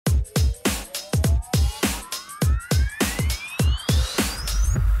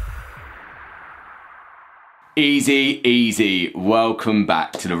Easy, easy. Welcome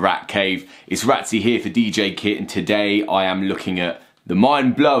back to the Rat Cave. It's Ratzi here for DJKit, and today I am looking at the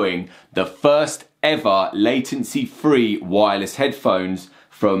mind-blowing, the first ever latency-free wireless headphones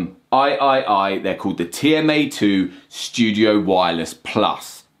from AIAIAI. They're called the TMA-2 Studio Wireless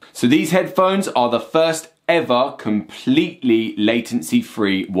Plus. So these headphones are the first ever completely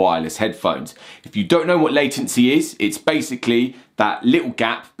latency-free wireless headphones. If you don't know what latency is, it's basically that little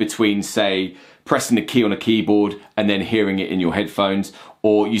gap between, say, pressing the key on a keyboard and then hearing it in your headphones.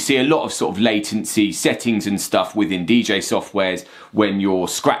 Or you see a lot of sort of latency settings and stuff within DJ softwares when you're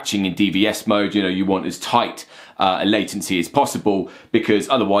scratching in DVS mode. You know, you want as tight a latency as possible because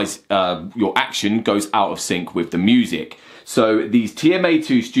otherwise your action goes out of sync with the music. So these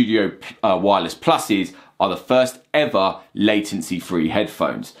TMA-2 Studio Wireless Pluses are the first ever latency-free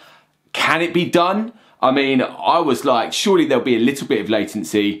headphones. Can it be done? I mean, I was like, surely there'll be a little bit of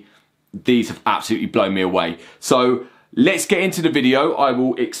latency. These have absolutely blown me away. So let's get into the video. I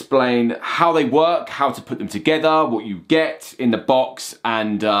will explain how they work, how to put them together, what you get in the box,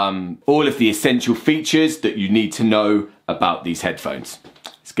 and all of the essential features that you need to know about these headphones.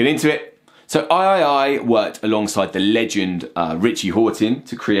 Let's get into it. So AIAIAI worked alongside the legend Richie Hawtin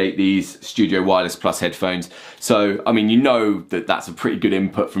to create these Studio Wireless Plus headphones. So, I mean, you know that that's a pretty good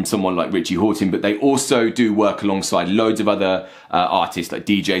input from someone like Richie Hawtin, but they also do work alongside loads of other artists like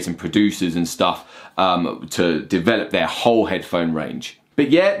DJs and producers and stuff to develop their whole headphone range. But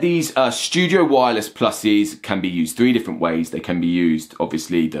yeah, these Studio Wireless Pluses can be used three different ways. They can be used,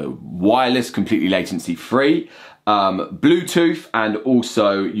 obviously, the wireless, completely latency free, Bluetooth, and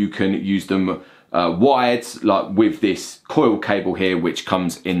also you can use them wired, like with this coil cable here, which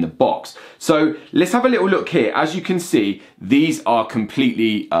comes in the box. So let's have a little look here. As you can see, these are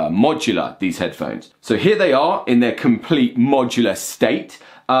completely modular, these headphones. So here they are in their complete modular state.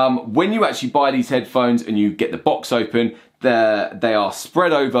 When you actually buy these headphones and you get the box open, they are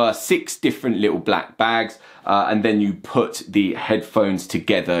spread over 6 different little black bags, and then you put the headphones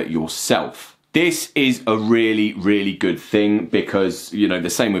together yourself. This is a really, really good thing because, you know, the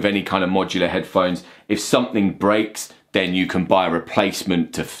same with any kind of modular headphones. If something breaks, then you can buy a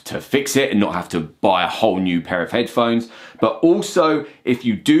replacement to fix it and not have to buy a whole new pair of headphones. But also, if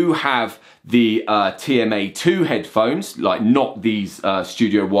you do have the TMA-2 headphones, like not these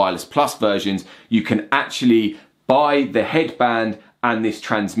Studio Wireless Plus versions, you can actually buy the headband and this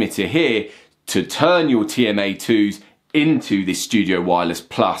transmitter here to turn your TMA-2s into this Studio Wireless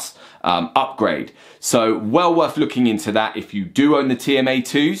Plus upgrade. So well worth looking into that if you do own the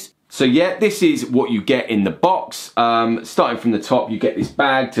TMA-2s. So yeah, this is what you get in the box. Starting from the top, you get this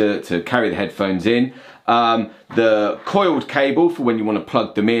bag to carry the headphones in. The coiled cable for when you want to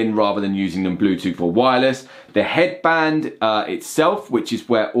plug them in rather than using them Bluetooth or wireless. The headband itself, which is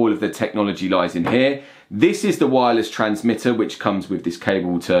where all of the technology lies in here. This is the wireless transmitter, which comes with this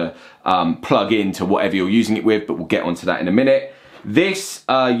cable to plug into whatever you're using it with, but we'll get onto that in a minute. This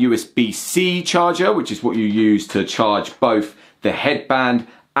USB-C charger, which is what you use to charge both the headband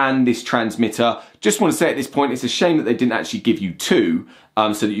and this transmitter. Just want to say at this point, it's a shame that they didn't actually give you two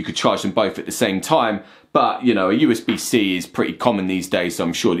so that you could charge them both at the same time. But, you know, a USB-C is pretty common these days, so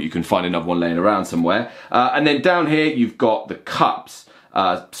I'm sure that you can find another one laying around somewhere. And then down here, you've got the cups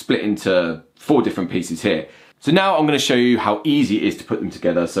split into 4 different pieces here. So now I'm going to show you how easy it is to put them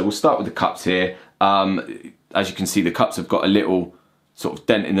together. So we'll start with the cups here. As you can see, the cups have got a little sort of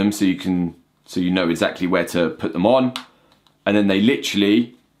dent in them, so you know exactly where to put them on. And then they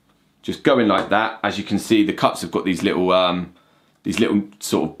literally just go in like that. As you can see, the cups have got these little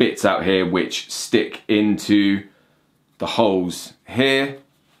sort of bits out here which stick into the holes here.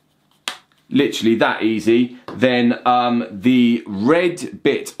 Literally that easy. Then the red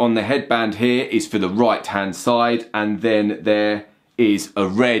bit on the headband here is for the right hand side, and then there is a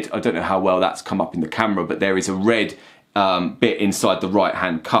red, I don't know how well that's come up in the camera, but there is a red bit inside the right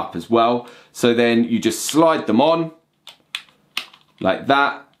hand cup as well. So then you just slide them on like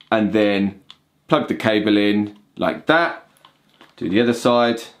that, and then plug the cable in like that. Do the other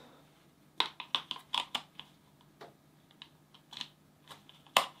side.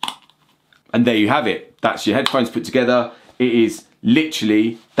 And there you have it. That's your headphones put together. It is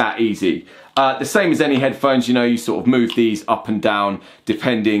literally that easy. The same as any headphones, you know, you sort of move these up and down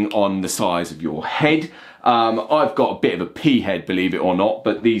depending on the size of your head. I've got a bit of a pea head, believe it or not,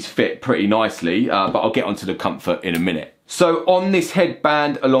 but these fit pretty nicely, but I'll get onto the comfort in a minute. So on this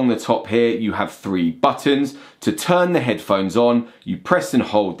headband along the top here, you have 3 buttons. To turn the headphones on, you press and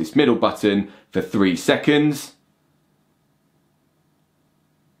hold this middle button for 3 seconds.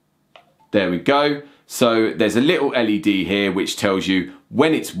 There we go. So there's a little LED here which tells you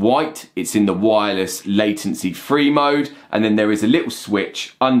when it's white, it's in the wireless latency free mode, and then there is a little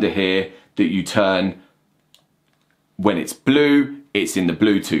switch under here that you turn. When it's blue, it's in the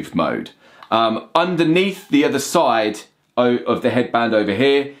Bluetooth mode. Underneath the other side of the headband over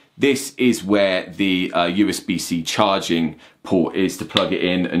here, this is where the USB-C charging port is to plug it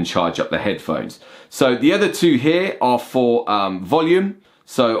in and charge up the headphones. So the other two here are for volume.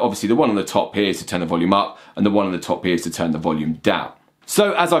 So obviously the one on the top here is to turn the volume up, and the one on the top here is to turn the volume down.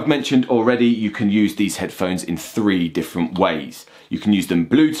 So as I've mentioned already, you can use these headphones in 3 different ways. You can use them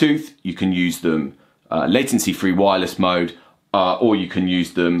Bluetooth, you can use them latency-free wireless mode, or you can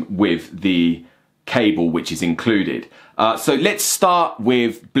use them with the cable which is included. So let's start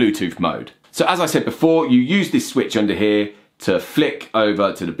with Bluetooth mode. So as I said before, you use this switch under here to flick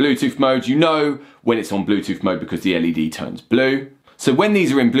over to the Bluetooth mode. You know when it's on Bluetooth mode because the LED turns blue. So when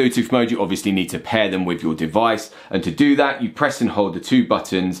these are in Bluetooth mode, you obviously need to pair them with your device. And to do that, you press and hold the 2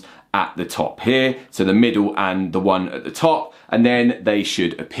 buttons at the top here. So the middle and the one at the top. And then they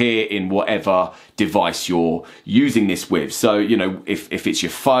should appear in whatever device you're using this with. So, you know, if it's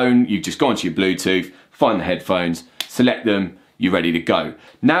your phone, you just go onto your Bluetooth, find the headphones, select them, you're ready to go.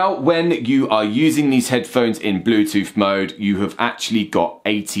 Now, when you are using these headphones in Bluetooth mode, you have actually got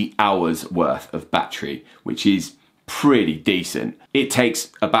 80 hours worth of battery, which is pretty decent. It takes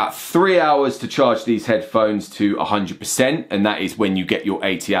about 3 hours to charge these headphones to 100%, and that is when you get your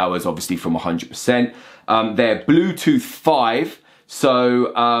 80 hours, obviously from 100%. They're Bluetooth 5,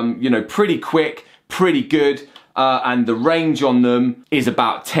 so, you know, pretty quick, pretty good. And the range on them is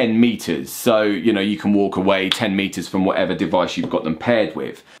about 10 meters. So, you know, you can walk away 10 meters from whatever device you've got them paired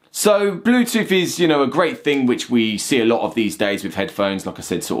with. So Bluetooth is, you know, a great thing which we see a lot of these days with headphones, like I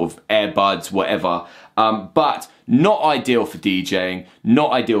said, sort of earbuds, whatever. But not ideal for DJing,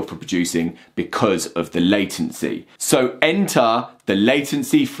 not ideal for producing because of the latency. So enter the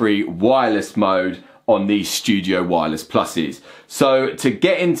latency-free wireless mode on these Studio Wireless Pluses. So to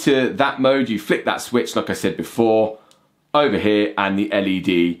get into that mode, you flick that switch, like I said before, over here, and the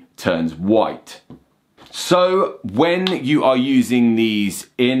LED turns white. So when you are using these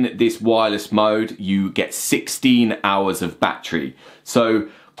in this wireless mode, you get 16 hours of battery. So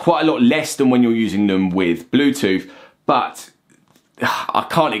quite a lot less than when you're using them with Bluetooth, but I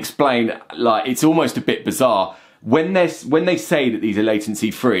can't explain, like, it's almost a bit bizarre. When they say that these are latency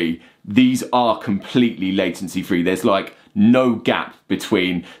free, these are completely latency free. There's like no gap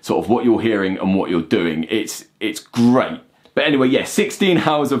between sort of what you're hearing and what you're doing. It's great. But anyway, yeah, 16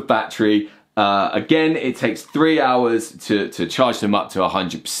 hours of battery. Again, it takes 3 hours to charge them up to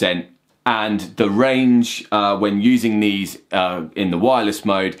 100%. And the range when using these in the wireless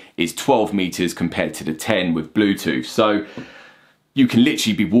mode is 12 meters compared to the 10 with Bluetooth. So you can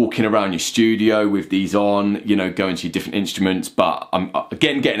literally be walking around your studio with these on, you know, going to your different instruments, but I'm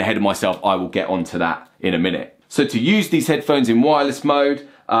again getting ahead of myself. I will get onto that in a minute. So to use these headphones in wireless mode,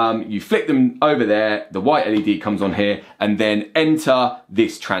 you flick them over there, the white LED comes on here, and then enter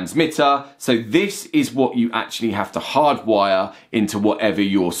this transmitter. So this is what you actually have to hardwire into whatever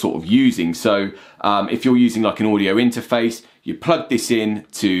you're sort of using. So if you're using like an audio interface, you plug this in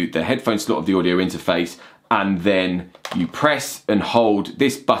to the headphone slot of the audio interface, and then you press and hold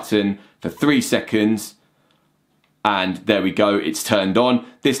this button for 3 seconds, and there we go, it's turned on.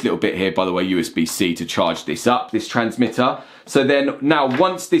 This little bit here, by the way, USB-C to charge this up, this transmitter. So then now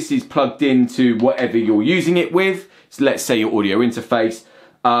once this is plugged into whatever you're using it with, so let's say your audio interface,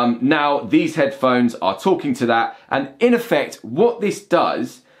 now these headphones are talking to that, and in effect what this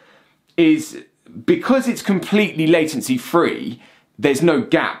does is, because it's completely latency free, there's no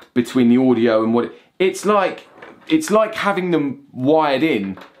gap between the audio and what it's like having them wired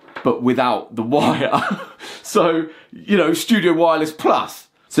in but without the wire. So, you know, Studio Wireless Plus.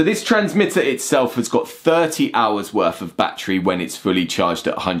 So this transmitter itself has got 30 hours worth of battery when it's fully charged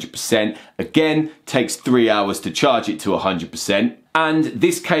at 100%. Again, takes 3 hours to charge it to 100%. And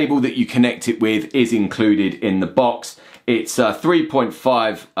this cable that you connect it with is included in the box. It's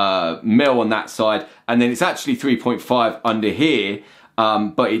 3.5 mil on that side, and then it's actually 3.5 under here.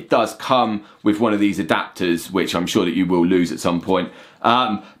 But it does come with one of these adapters, which I'm sure that you will lose at some point.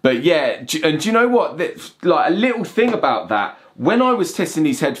 But yeah, and do you know what? Like a little thing about that, when I was testing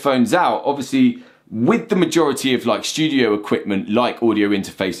these headphones out, obviously with the majority of like studio equipment, like audio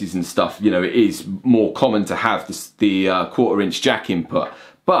interfaces and stuff, you know, it is more common to have the 1/4 inch jack input.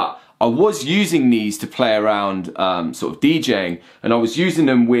 But I was using these to play around sort of DJing, and I was using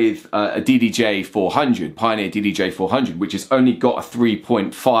them with a DDJ 400, Pioneer DDJ 400, which has only got a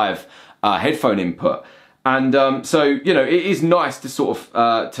 3.5 headphone input. And so, you know, it is nice to sort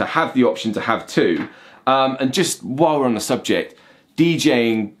of to have the option to have two. And just while we're on the subject,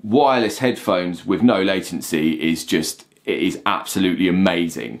 DJing wireless headphones with no latency is just, it is absolutely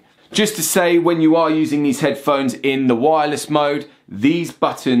amazing. Just to say, when you are using these headphones in the wireless mode, these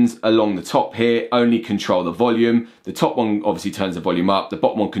buttons along the top here only control the volume. The top one obviously turns the volume up. The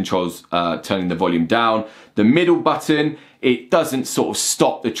bottom one controls turning the volume down. The middle button, it doesn't sort of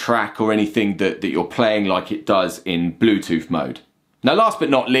stop the track or anything that you're playing like it does in Bluetooth mode. Now, last but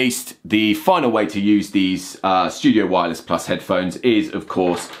not least, the final way to use these Studio Wireless Plus headphones is, of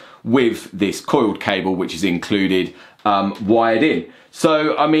course, with this coiled cable, which is included, wired in.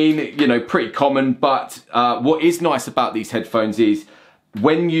 So, I mean, you know, pretty common, but what is nice about these headphones is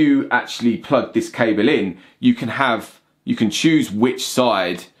when you actually plug this cable in, you can choose which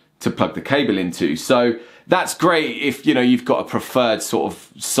side to plug the cable into. So that's great if, you know, you've got a preferred sort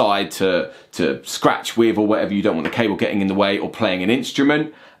of side to scratch with or whatever, you don't want the cable getting in the way, or playing an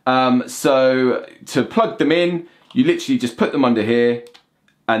instrument. So to plug them in, you literally just put them under here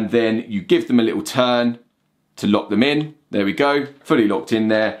and then you give them a little turn to lock them in. There we go, fully locked in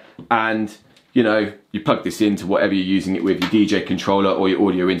there. And you know, you plug this into whatever you're using it with, your DJ controller or your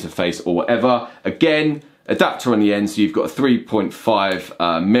audio interface or whatever. Again, adapter on the end, so you've got a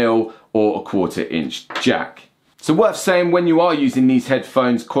 3.5 mil or a 1/4 inch jack. So worth saying, when you are using these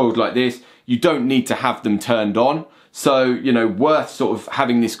headphones coiled like this, you don't need to have them turned on. So, you know, worth sort of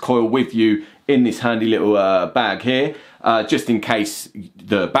having this coil with you in this handy little bag here, just in case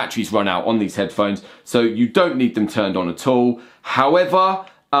the batteries run out on these headphones. So you don't need them turned on at all. However,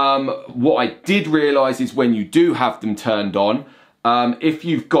 what I did realise is when you do have them turned on, if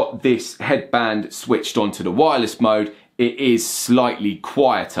you've got this headband switched onto the wireless mode, it is slightly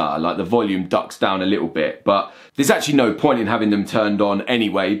quieter, like the volume ducks down a little bit, but there's actually no point in having them turned on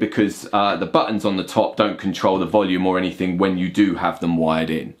anyway, because the buttons on the top don't control the volume or anything when you do have them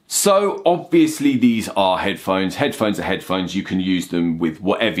wired in. So obviously these are headphones. Headphones are headphones. You can use them with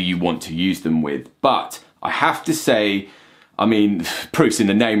whatever you want to use them with. But I have to say, I mean, proof's in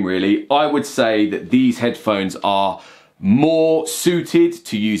the name really, I would say that these headphones are more suited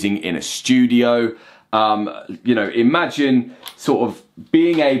to using in a studio. You know, imagine sort of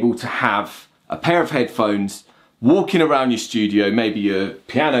being able to have a pair of headphones walking around your studio. Maybe your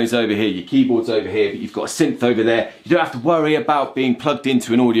piano's over here, your keyboard's over here, but you've got a synth over there. You don't have to worry about being plugged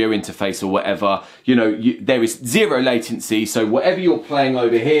into an audio interface or whatever. You know, there is zero latency, so whatever you're playing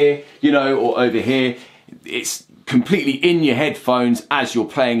over here, you know, or over here, it's completely in your headphones as you're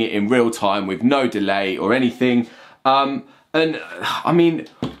playing it in real time with no delay or anything. And I mean,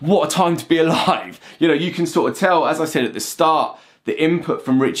 what a time to be alive. You know, you can sort of tell, as I said at the start, the input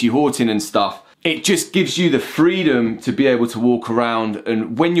from Richie Hawtin and stuff, it just gives you the freedom to be able to walk around.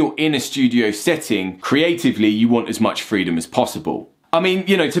 And when you're in a studio setting, creatively, you want as much freedom as possible. I mean,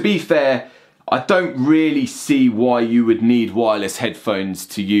 you know, to be fair, I don't really see why you would need wireless headphones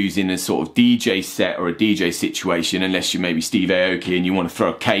to use in a sort of DJ set or a DJ situation, unless you're maybe Steve Aoki and you want to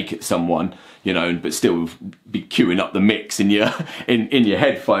throw a cake at someone, you know, but still be queuing up the mix in your in your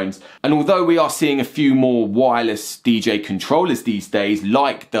headphones. And although we are seeing a few more wireless DJ controllers these days,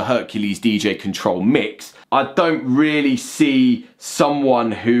 like the Hercules DJ Control Mix, I don't really see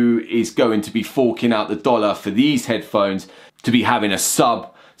someone who is going to be forking out the dollar for these headphones to be having a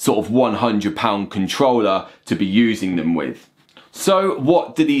sub sort of £100 controller to be using them with. So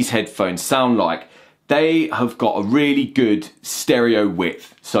what do these headphones sound like? They have got a really good stereo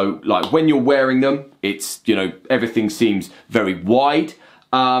width. So like when you're wearing them, it's, you know, everything seems very wide.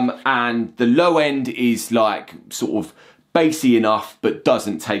 And the low end is like sort of bassy enough, but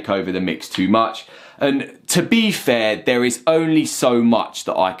doesn't take over the mix too much. And to be fair, there is only so much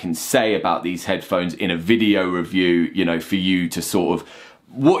that I can say about these headphones in a video review, you know, for you to sort of,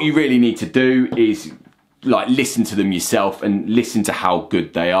 what you really need to do is like listen to them yourself and listen to how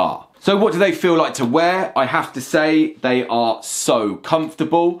good they are. So what do they feel like to wear? I have to say they are so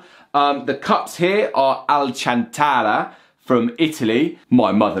comfortable. The cups here are Alcantara from Italy,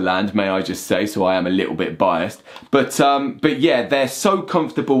 my motherland, may I just say, so I am a little bit biased. But yeah, they're so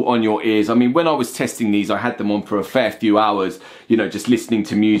comfortable on your ears. I mean, when I was testing these, I had them on for a fair few hours, you know, just listening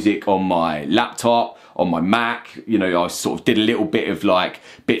to music on my laptop, on my Mac. You know, I sort of did a little bit of like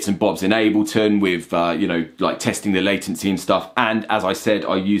bits and bobs in Ableton with, you know, like testing the latency and stuff. And as I said,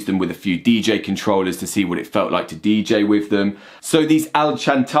 I used them with a few DJ controllers to see what it felt like to DJ with them. So these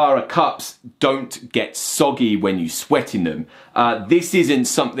Alcantara cups don't get soggy when you sweat in them. This isn't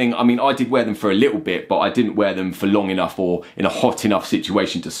something, I mean, I did wear them for a little bit, but I didn't wear them for long enough or in a hot enough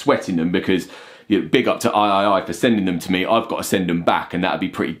situation to sweat in them, because big up to AIAIAI for sending them to me. I've got to send them back, and that'd be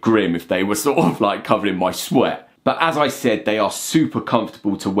pretty grim if they were sort of like covered in my sweat. But as I said, they are super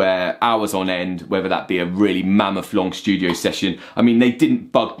comfortable to wear hours on end, whether that be a really mammoth long studio session. I mean, they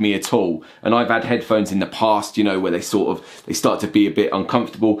didn't bug me at all. And I've had headphones in the past, you know, where they start to be a bit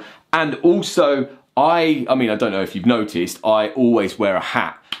uncomfortable. And also, I mean, I don't know if you've noticed, I always wear a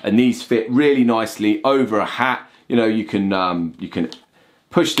hat, and these fit really nicely over a hat. You know, you can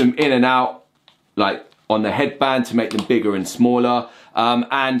push them in and out, like on the headband, to make them bigger and smaller.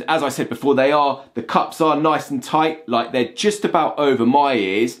 And as I said before, the cups are nice and tight, like they're just about over my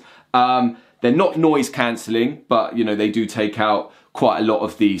ears. They're not noise cancelling, but you know, they do take out quite a lot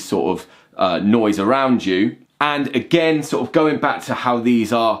of the sort of noise around you. And again, sort of going back to how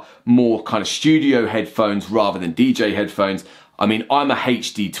these are more kind of studio headphones rather than DJ headphones, I mean, I'm a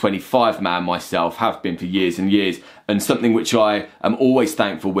HD25 man myself, have been for years and years, and something which I am always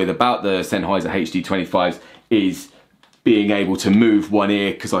thankful with about the Sennheiser HD25s is being able to move one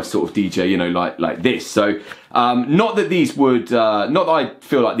ear, because I sort of DJ, you know, like this. So not that these would, not that I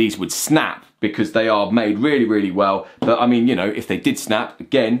feel like these would snap, because they are made really, really well. But I mean, you know, if they did snap,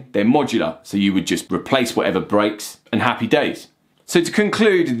 again, they're modular. So you would just replace whatever breaks and happy days. So to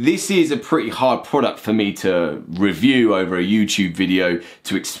conclude, this is a pretty hard product for me to review over a YouTube video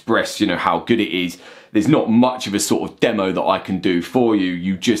to express, you know, how good it is. There's not much of a sort of demo that I can do for you.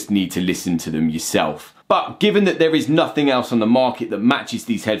 You just need to listen to them yourself. But given that there is nothing else on the market that matches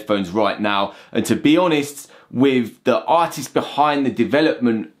these headphones right now, and to be honest, with the artist behind the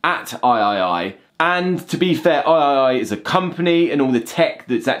development at AIAIAI, and to be fair, AIAIAI is a company and all the tech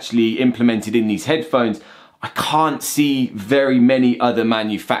that's actually implemented in these headphones, I can't see very many other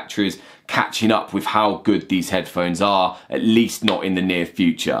manufacturers catching up with how good these headphones are, at least not in the near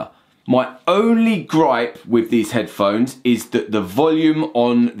future. My only gripe with these headphones is that the volume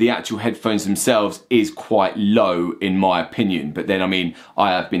on the actual headphones themselves is quite low, in my opinion. But then, I mean,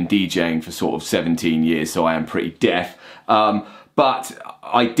 I have been DJing for sort of 17 years, so I am pretty deaf. But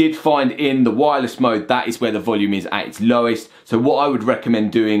I did find in the wireless mode, that is where the volume is at its lowest. So what I would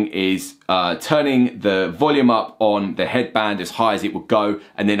recommend doing is turning the volume up on the headband as high as it would go,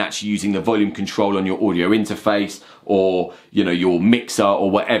 and then actually using the volume control on your audio interface, or you know, your mixer, or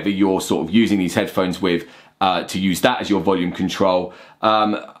whatever you're sort of using these headphones with, to use that as your volume control.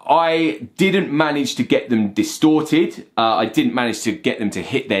 I didn't manage to get them distorted. I didn't manage to get them to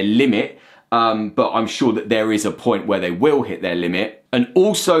hit their limit. But I'm sure that there is a point where they will hit their limit. And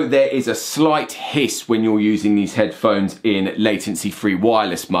also there is a slight hiss when you're using these headphones in latency-free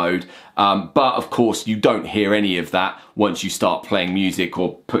wireless mode. But of course you don't hear any of that once you start playing music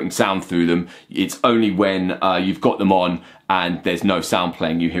or putting sound through them. It's only when you've got them on and there's no sound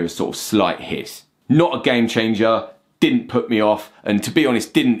playing, you hear a sort of slight hiss. Not a game changer, didn't put me off, and to be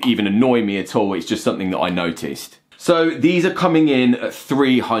honest, didn't even annoy me at all. It's just something that I noticed. So these are coming in at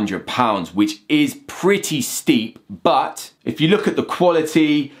 £300, which is pretty steep, but if you look at the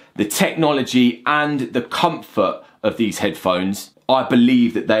quality, the technology, and the comfort of these headphones, I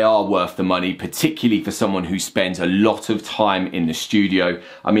believe that they are worth the money, particularly for someone who spends a lot of time in the studio.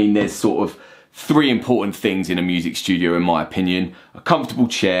 I mean, there's sort of three important things in a music studio, in my opinion: a comfortable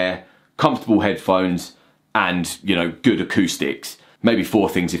chair, comfortable headphones, and, you know, good acoustics. Maybe four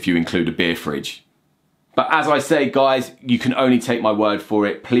things if you include a beer fridge. But as I say, guys, you can only take my word for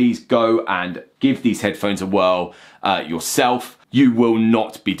it. Please go and give these headphones a whirl yourself. You will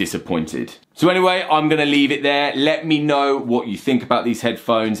not be disappointed. So anyway, I'm gonna leave it there. Let me know what you think about these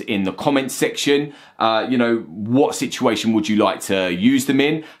headphones in the comments section. You know, what situation would you like to use them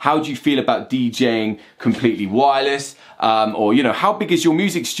in? How do you feel about DJing completely wireless? Or, you know, how big is your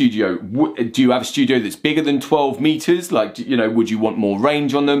music studio? Do you have a studio that's bigger than 12 meters? Like, you know, would you want more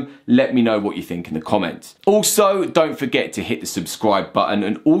range on them? Let me know what you think in the comments. Also, don't forget to hit the subscribe button,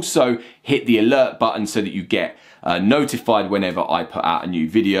 and also hit the alert button so that you get notified whenever I put out a new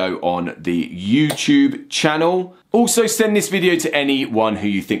video on the YouTube channel. Also, send this video to anyone who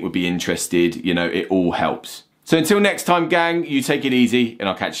you think would be interested. You know, it all helps. So until next time, gang, you take it easy, and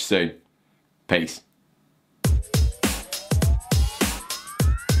I'll catch you soon. Peace.